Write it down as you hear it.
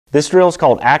This drill is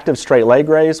called active straight leg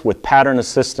raise with pattern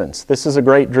assistance. This is a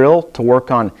great drill to work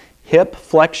on hip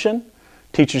flexion.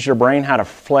 Teaches your brain how to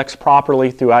flex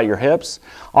properly throughout your hips.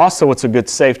 Also, it's a good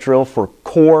safe drill for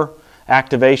core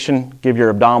activation. Give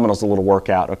your abdominals a little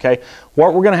workout, okay?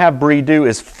 What we're going to have Bree do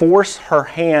is force her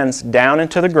hands down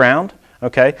into the ground,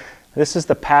 okay? This is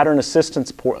the pattern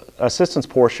assistance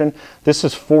portion. This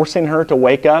is forcing her to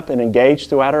wake up and engage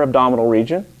throughout her abdominal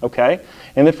region, okay?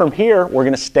 And then from here, we're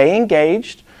going to stay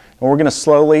engaged, and we're going to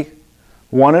slowly,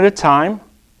 one at a time,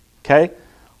 okay,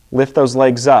 lift those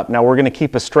legs up. Now we're going to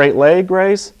keep a straight leg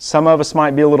raise. Some of us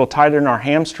might be a little tighter in our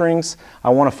hamstrings. I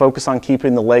want to focus on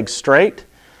keeping the legs straight.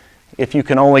 If you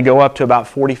can only go up to about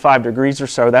 45 degrees or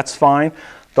so, that's fine.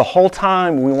 The whole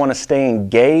time we want to stay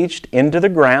engaged into the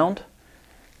ground.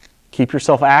 Keep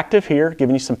yourself active here,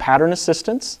 giving you some pattern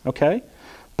assistance, okay?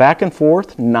 Back and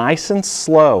forth, nice and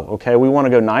slow, okay? We want to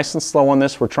go nice and slow on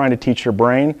this. We're trying to teach your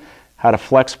brain how to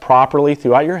flex properly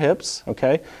throughout your hips,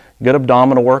 okay? Good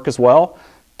abdominal work as well.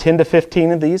 10 to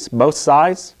 15 of these, both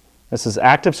sides. This is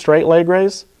active straight leg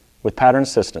raise with pattern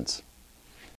assistance.